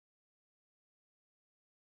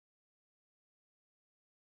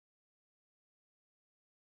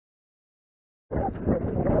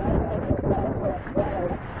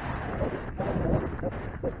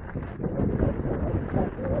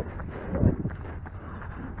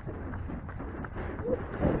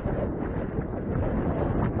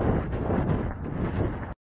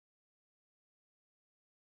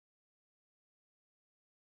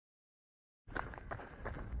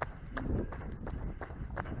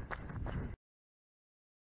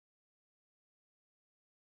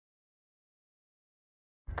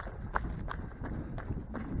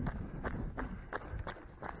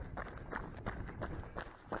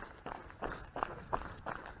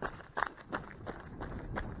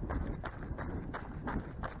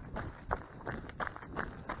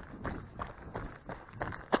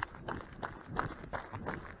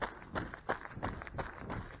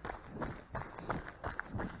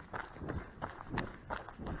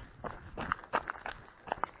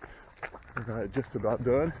Alright, just about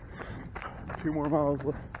done. 2 more miles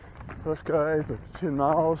left, guys. That's 10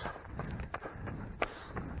 miles.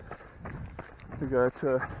 We got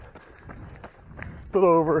a little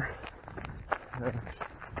over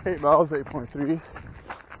 8 miles, 8.3.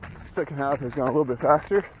 Second half has gone a little bit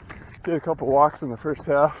faster. Did a couple walks in the first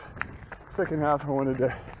half. Second half, I wanted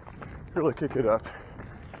to really kick it up.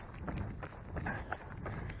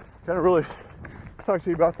 Gotta really talk to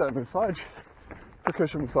you about that massage,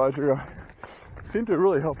 percussion massager. Seemed to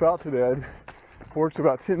really help out today. I worked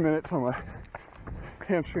about 10 minutes on my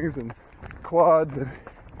hamstrings and quads, and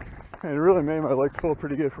it really made my legs feel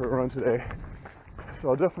pretty good for a run today.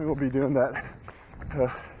 So I definitely will be doing that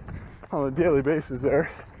on a daily basis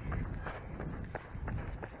there.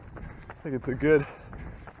 I think it's a good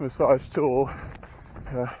massage tool,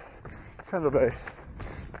 kind of a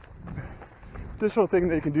additional thing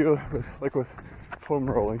that you can do with foam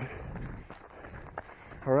rolling.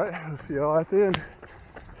 Alright, we'll see y'all at the end.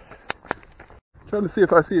 Trying to see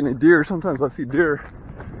if I see any deer. Sometimes I see deer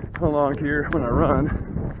along here when I run.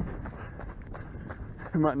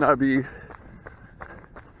 It might not be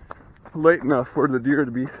late enough for the deer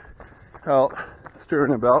to be out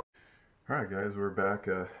stirring about. Alright guys, we're back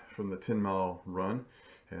from the 10-mile run,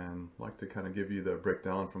 and I'd like to kind of give you the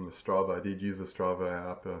breakdown from the Strava. I did use the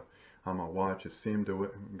Strava app on my watch. It seemed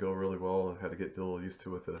to go really well. I had to get a little used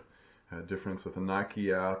to with the difference with the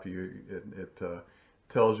Nike app. It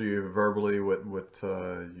tells you verbally what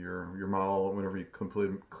your mile, whenever you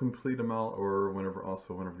complete a mile, or whenever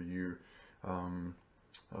you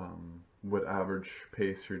what average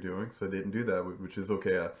pace you're doing. So I didn't do that, which is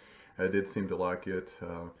okay. I did seem to like it,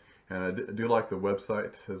 and I do like the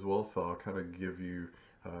website as well. So I'll kind of give you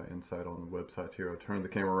insight on the website here. I'll turn the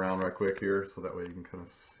camera around right quick here so that way you can kind of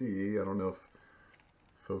see. I don't know if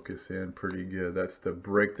focus in pretty good. That's the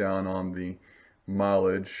breakdown on the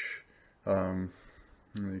mileage. You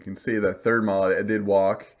can see that 3rd mile I did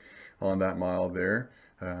walk on that mile there.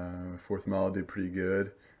 4th mile I did pretty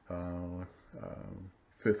good.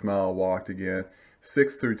 5th mile I walked again.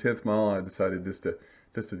 6th through 10th mile I decided just to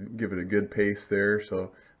give it a good pace there.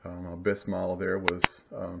 So my best mile there was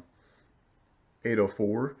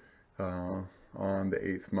 8:04 on the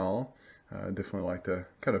 8th mile. Definitely like to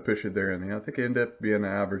kind of push it there, and I think it ended up being an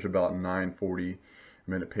average about 9:40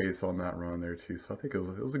 minute pace on that run there too. So I think it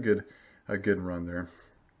was a good run there.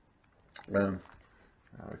 I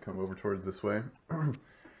come over towards this way.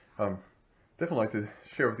 Definitely like to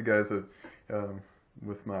share with you guys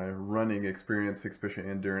with my running experience, especially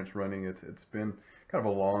endurance running. It's been kind of a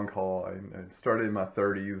long haul. I started in my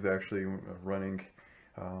 30s actually running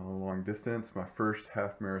long distance. My first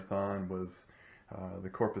half marathon was the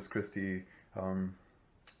Corpus Christi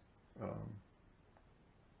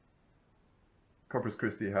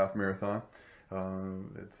half marathon.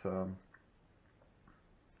 It's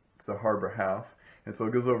the Harbor Half, and so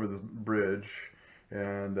it goes over this bridge.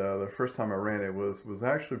 And the first time I ran it was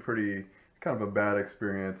actually pretty kind of a bad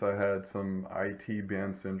experience. I had some IT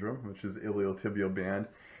band syndrome, which is iliotibial band,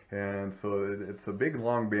 and so it's a big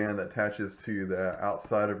long band that attaches to the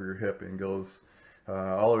outside of your hip and goes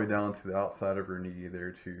all the way down to the outside of your knee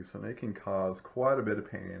there too. So it can cause quite a bit of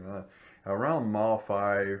pain. Around mile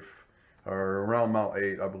 5 or around mile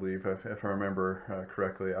 8, I believe, if I remember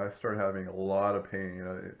correctly, I started having a lot of pain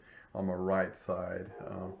on my right side,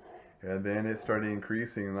 and then it started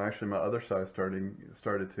increasing, and actually my other side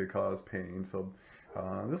started to cause pain. So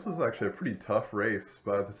this is actually a pretty tough race.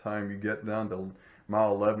 By the time you get down to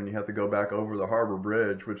mile 11, you have to go back over the Harbor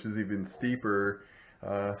Bridge, which is even steeper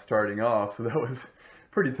starting off. So that was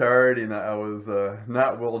pretty tired, and I was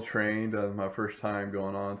not well trained my first time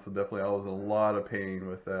going on. So definitely I was in a lot of pain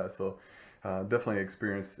with that. So definitely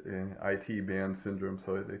experienced IT band syndrome.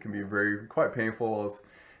 So it can be quite painful. It's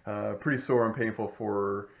pretty sore and painful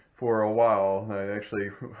for for a while. I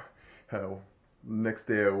actually, next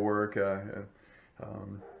day at work,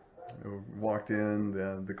 um, walked in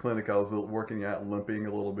the clinic I was working at limping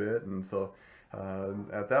a little bit, and so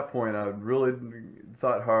at that point I really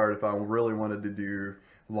thought hard if I really wanted to do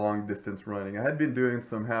long distance running. I had been doing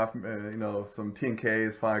some some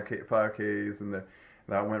 10Ks, 5Ks, and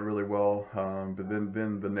that went really well. But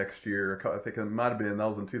then the next year, I think it might have been, that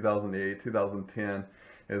was in 2008, 2010,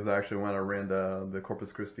 is actually when I ran the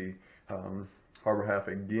Corpus Christi Harbor Half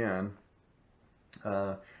again.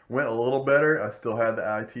 Went a little better. I still had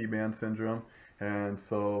the IT band syndrome, and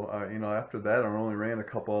so after that I only ran a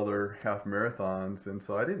couple other half marathons, and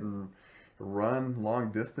so I didn't run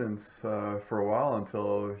long distance for a while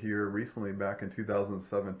until here recently, back in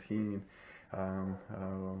 2017.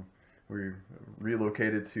 We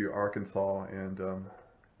relocated to Arkansas, and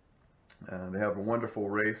they have a wonderful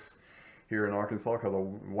race here in Arkansas called the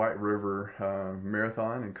White River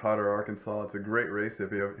Marathon in Cotter, Arkansas. It's a great race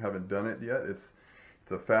if you haven't done it yet. It's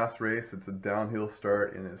a fast race. It's a downhill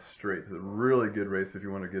start and it's straight. It's a really good race if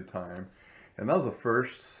you want a good time. And that was the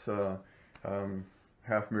first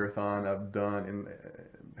half marathon had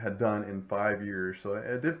done in 5 years. So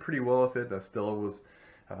I did pretty well with it. I still was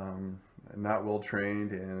not well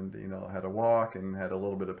trained, and had to walk and had a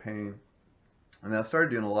little bit of pain. And I started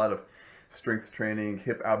doing a lot of strength training,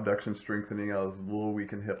 hip abduction strengthening. I was a little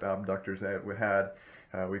weak in hip abductors.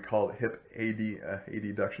 We called it hip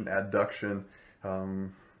adduction.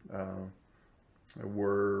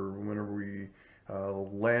 Where whenever we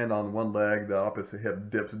land on one leg, the opposite hip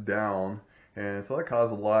dips down, and so that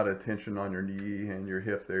caused a lot of tension on your knee and your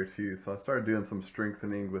hip there too. So I started doing some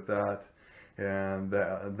strengthening with that, and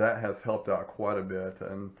that has helped out quite a bit.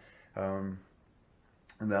 And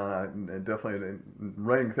now definitely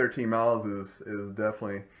running 13 miles is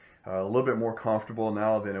definitely a little bit more comfortable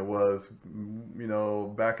now than it was,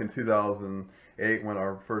 back in 2008 when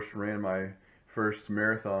I first ran my first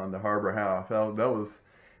marathon, the Harbor Half. That was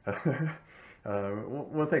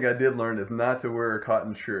one thing I did learn is not to wear a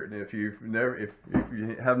cotton shirt. And if you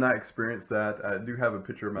have not experienced that, I do have a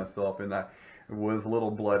picture of myself, and I was a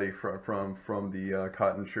little bloody from the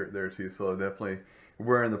cotton shirt there too. So definitely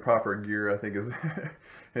wearing the proper gear, I think,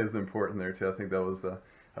 is important there too. I think that was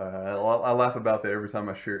I laugh about that every time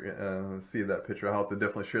I see that picture. I'll have to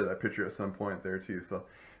definitely share that picture at some point there too. So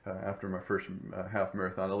after my first half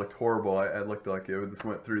marathon, it looked horrible. I looked like it just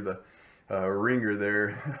went through the ringer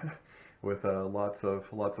there with lots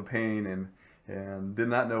of pain, and did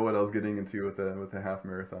not know what I was getting into with a half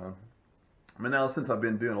marathon. But now, since I've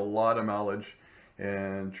been doing a lot of mileage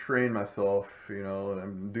and trained myself, and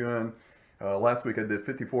I'm doing last week I did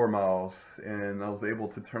 54 miles, and I was able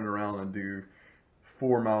to turn around and do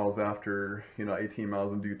 4 miles after 18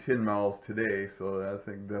 miles, and do 10 miles today. So I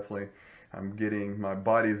think definitely my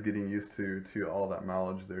body's getting used to all that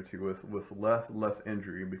mileage there too, with less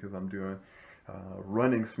injury, because I'm doing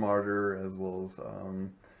running smarter, as well as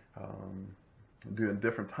doing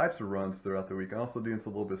different types of runs throughout the week. I'm also doing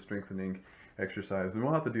some little bit of strengthening exercise, and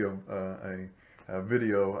we'll have to do a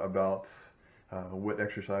video about what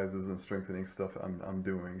exercises and strengthening stuff I'm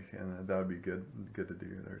doing, and that would be good to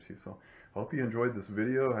do there too. So I hope you enjoyed this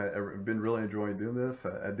video. I've been really enjoying doing this.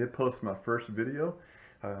 I did post my first video,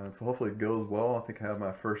 so hopefully it goes well. I think I have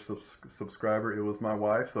my first subscriber. It was my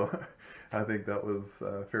wife, so I think that was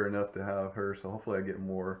fair enough to have her. So hopefully I get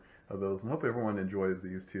more of those, and hope everyone enjoys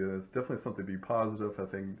these too. It's definitely something to be positive. I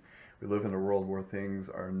think we live in a world where things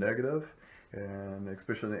are negative, and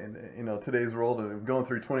especially in today's world, and going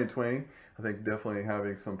through 2020, I think definitely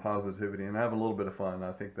having some positivity and having a little bit of fun,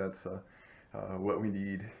 I think that's what we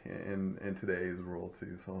need in today's world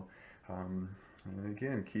too. So and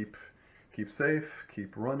again, keep safe,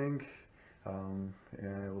 keep running, and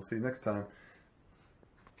we'll see you next time.